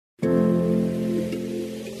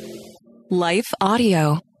Life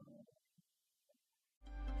Audio.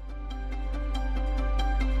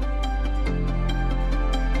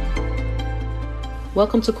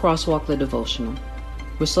 Welcome to Crosswalk the Devotional.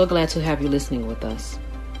 We're so glad to have you listening with us.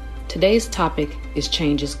 Today's topic is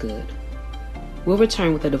Change is Good. We'll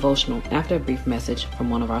return with a devotional after a brief message from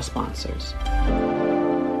one of our sponsors.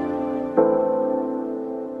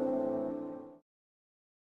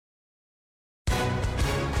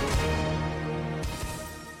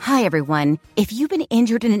 Hi, everyone. If you've been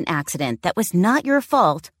injured in an accident that was not your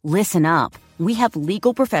fault, listen up. We have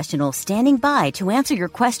legal professionals standing by to answer your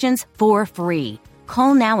questions for free.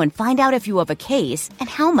 Call now and find out if you have a case and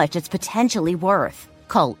how much it's potentially worth.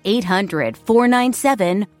 Call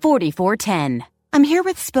 800-497-4410. I'm here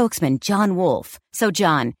with spokesman John Wolf. So,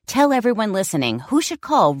 John, tell everyone listening who should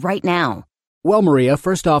call right now. Well, Maria,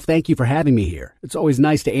 first off, thank you for having me here. It's always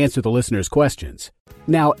nice to answer the listeners' questions.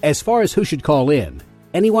 Now, as far as who should call in,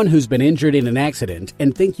 anyone who's been injured in an accident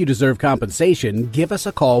and think you deserve compensation, give us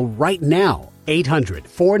a call right now.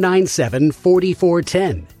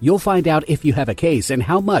 800-497-4410. You'll find out if you have a case and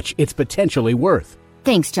how much it's potentially worth.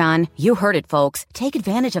 Thanks, John. You heard it, folks. Take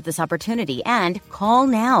advantage of this opportunity and call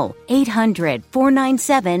now.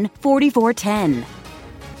 800-497-4410.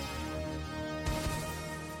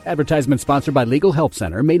 Advertisement sponsored by Legal Help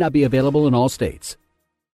Center. May not be available in all states.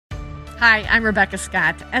 Hi, I'm Rebecca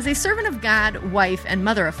Scott. As a servant of God, wife, and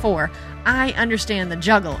mother of four, I understand the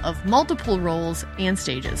juggle of multiple roles and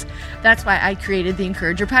stages. That's why I created the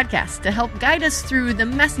Encourager podcast to help guide us through the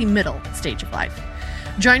messy middle stage of life.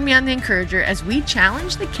 Join me on the Encourager as we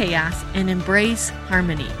challenge the chaos and embrace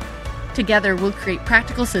harmony. Together, we'll create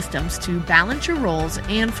practical systems to balance your roles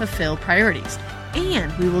and fulfill priorities.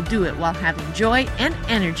 And we will do it while having joy and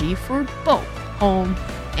energy for both home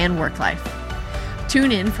and work life.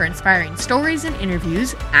 Tune in for inspiring stories and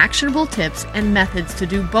interviews, actionable tips, and methods to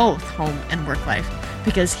do both home and work life.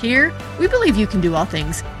 Because here, we believe you can do all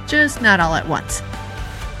things, just not all at once.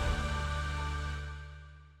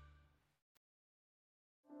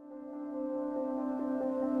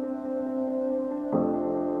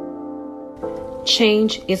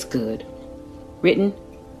 Change is Good. Written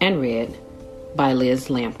and read by Liz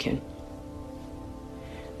Lampkin.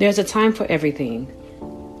 There's a time for everything,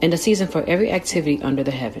 and a season for every activity under the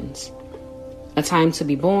heavens. A time to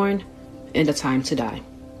be born and a time to die.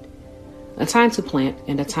 A time to plant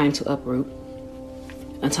and a time to uproot.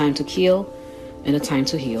 A time to kill and a time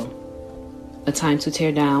to heal. A time to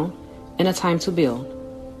tear down and a time to build.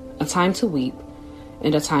 A time to weep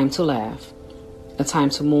and a time to laugh. A time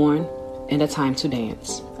to mourn and a time to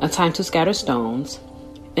dance. A time to scatter stones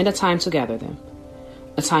and a time to gather them.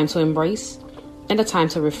 A time to embrace and a time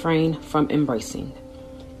to refrain from embracing.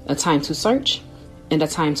 A time to search and a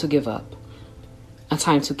time to give up. A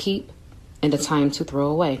time to keep and a time to throw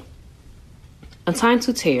away. A time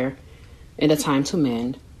to tear and a time to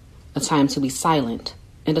mend. A time to be silent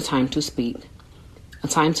and a time to speak. A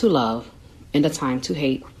time to love and a time to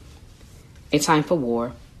hate. A time for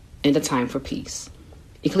war and a time for peace.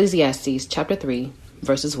 Ecclesiastes chapter 3,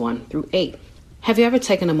 verses 1 through 8. Have you ever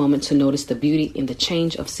taken a moment to notice the beauty in the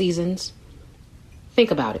change of seasons? Think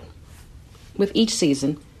about it. With each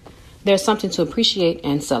season, there's something to appreciate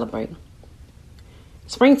and celebrate.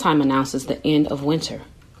 Springtime announces the end of winter.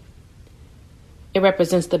 It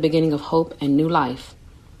represents the beginning of hope and new life.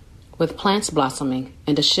 With plants blossoming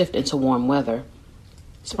and a shift into warm weather,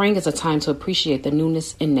 spring is a time to appreciate the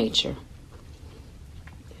newness in nature.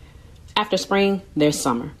 After spring, there's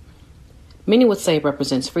summer. Many would say it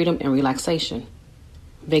represents freedom and relaxation.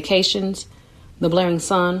 Vacations, the blaring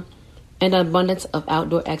sun, and an abundance of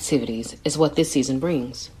outdoor activities is what this season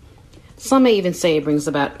brings. Some may even say it brings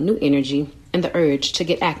about new energy and the urge to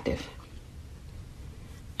get active.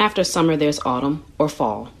 After summer, there's autumn or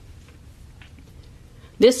fall.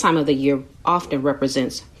 This time of the year often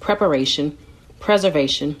represents preparation,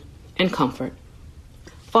 preservation, and comfort.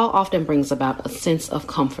 Fall often brings about a sense of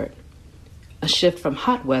comfort, a shift from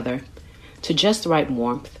hot weather to just right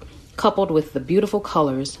warmth, coupled with the beautiful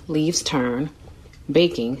colors leaves turn,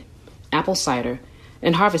 baking, apple cider,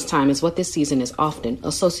 and harvest time is what this season is often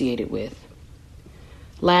associated with.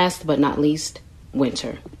 Last but not least,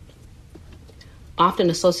 winter. Often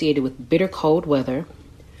associated with bitter cold weather,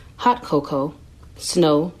 hot cocoa,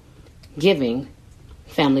 snow, giving,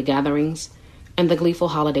 family gatherings, and the gleeful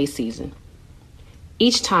holiday season.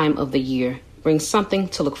 Each time of the year brings something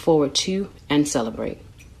to look forward to and celebrate.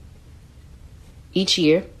 Each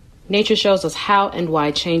year, nature shows us how and why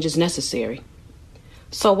change is necessary.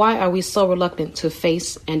 So why are we so reluctant to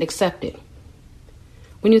face and accept it?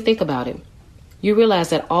 When you think about it, you realize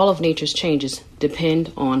that all of nature's changes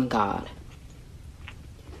depend on God.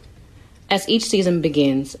 As each season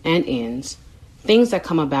begins and ends, things that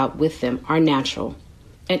come about with them are natural,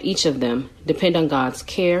 and each of them depend on God's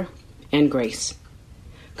care and grace.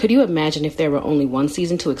 Could you imagine if there were only one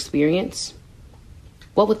season to experience?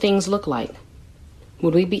 What would things look like?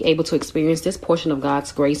 Would we be able to experience this portion of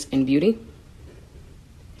God's grace and beauty?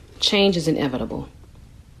 Change is inevitable.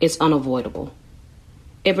 It's unavoidable.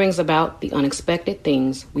 It brings about the unexpected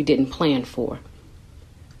things we didn't plan for.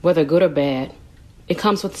 Whether good or bad, it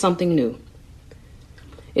comes with something new.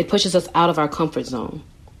 It pushes us out of our comfort zone.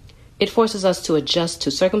 It forces us to adjust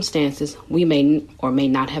to circumstances we may or may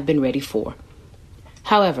not have been ready for.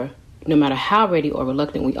 However, no matter how ready or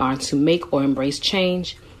reluctant we are to make or embrace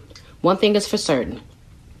change, one thing is for certain: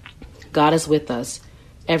 God is with us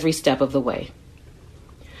every step of the way.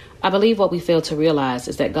 I believe what we fail to realize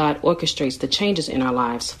is that God orchestrates the changes in our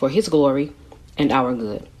lives for His glory and our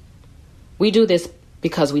good. We do this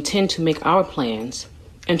because we tend to make our plans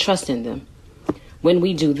and trust in them. When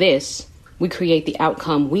we do this, we create the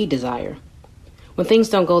outcome we desire. When things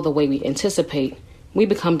don't go the way we anticipate, we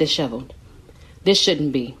become disheveled. This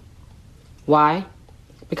shouldn't be. Why?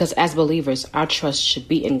 Because as believers, our trust should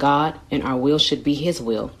be in God and our will should be His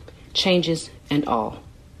will, changes and all.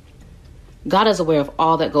 God is aware of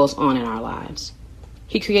all that goes on in our lives.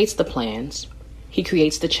 He creates the plans. He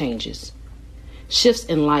creates the changes. Shifts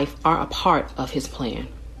in life are a part of His plan.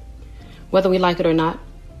 Whether we like it or not,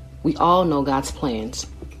 we all know God's plans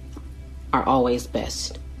are always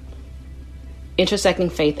best. Intersecting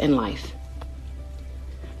faith and life.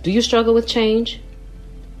 Do you struggle with change?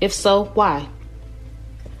 If so, why?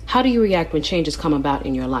 How do you react when changes come about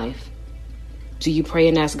in your life? Do you pray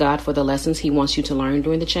and ask God for the lessons He wants you to learn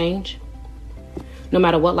during the change? No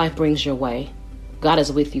matter what life brings your way, God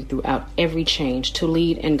is with you throughout every change to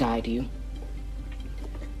lead and guide you.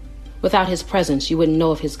 Without His presence, you wouldn't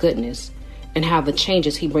know of His goodness and how the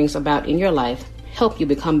changes He brings about in your life help you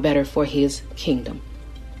become better for His kingdom.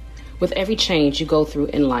 With every change you go through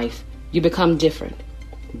in life, you become different,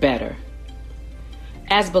 better.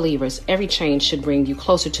 As believers, every change should bring you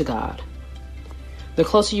closer to God. The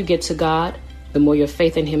closer you get to God, the more your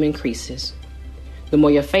faith in Him increases. The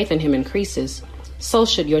more your faith in Him increases, so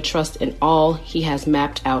should your trust in all He has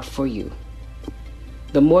mapped out for you.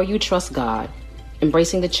 The more you trust God,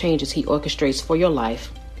 embracing the changes He orchestrates for your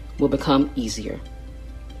life will become easier.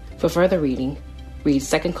 For further reading, read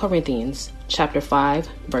 2 Corinthians chapter 5,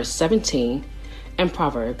 verse 17, and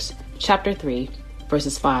Proverbs chapter 3,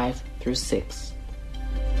 verses 5 through 6.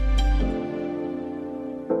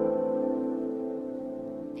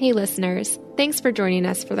 Hey listeners, thanks for joining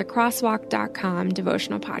us for the Crosswalk.com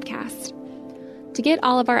devotional podcast. To get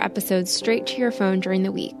all of our episodes straight to your phone during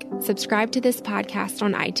the week, subscribe to this podcast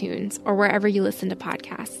on iTunes or wherever you listen to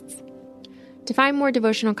podcasts. To find more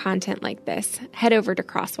devotional content like this, head over to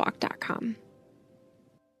Crosswalk.com.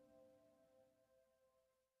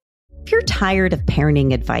 If you're tired of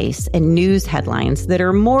parenting advice and news headlines that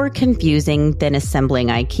are more confusing than assembling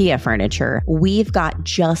IKEA furniture, we've got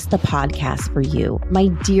just the podcast for you. My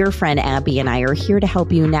dear friend Abby and I are here to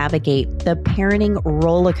help you navigate the parenting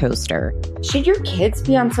roller coaster. Should your kids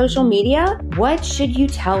be on social media? What should you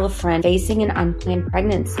tell a friend facing an unplanned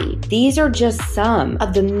pregnancy? These are just some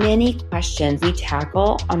of the many questions we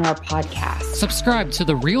tackle on our podcast. Subscribe to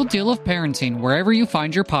The Real Deal of Parenting wherever you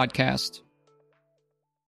find your podcast.